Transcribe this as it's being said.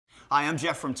Hi, I'm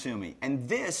Jeff from Tumi, and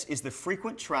this is the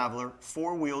Frequent Traveler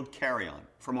four-wheeled carry-on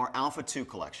from our Alpha 2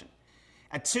 collection.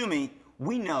 At Tumi,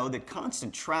 we know that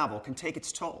constant travel can take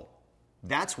its toll.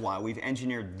 That's why we've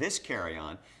engineered this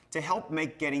carry-on to help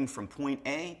make getting from point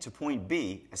A to point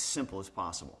B as simple as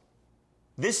possible.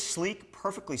 This sleek,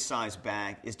 perfectly sized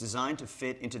bag is designed to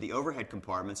fit into the overhead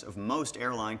compartments of most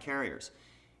airline carriers.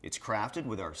 It's crafted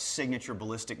with our signature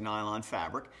ballistic nylon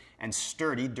fabric and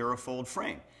sturdy Durafold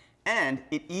frame. And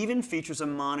it even features a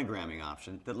monogramming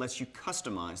option that lets you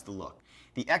customize the look.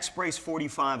 The X-Brace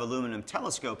 45 aluminum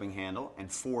telescoping handle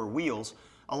and four wheels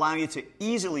allow you to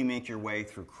easily make your way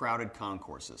through crowded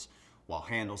concourses, while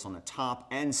handles on the top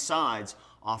and sides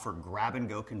offer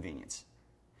grab-and-go convenience.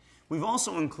 We've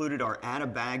also included our Add a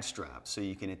Bag strap so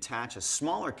you can attach a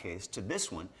smaller case to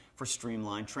this one for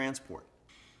streamlined transport.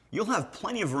 You'll have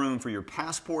plenty of room for your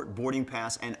passport, boarding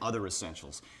pass, and other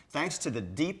essentials, thanks to the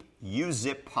deep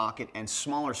U-zip pocket and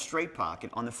smaller straight pocket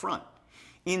on the front.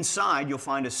 Inside, you'll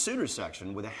find a suitor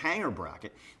section with a hanger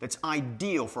bracket that's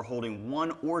ideal for holding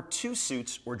one or two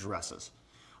suits or dresses.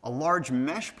 A large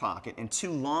mesh pocket and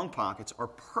two long pockets are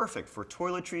perfect for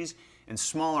toiletries and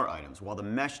smaller items, while the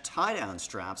mesh tie-down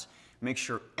straps make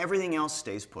sure everything else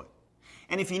stays put.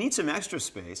 And if you need some extra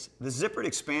space, the zippered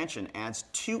expansion adds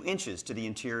 2 inches to the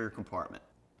interior compartment.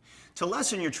 To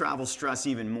lessen your travel stress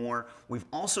even more, we've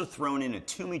also thrown in a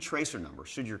Tumi tracer number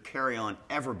should your carry-on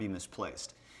ever be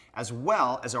misplaced, as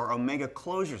well as our Omega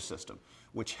closure system,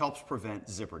 which helps prevent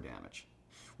zipper damage.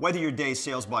 Whether your day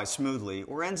sails by smoothly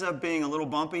or ends up being a little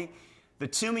bumpy, the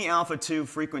Tumi Alpha 2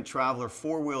 Frequent Traveler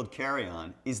four-wheeled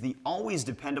carry-on is the always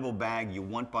dependable bag you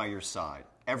want by your side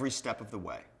every step of the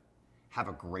way. Have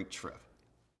a great trip.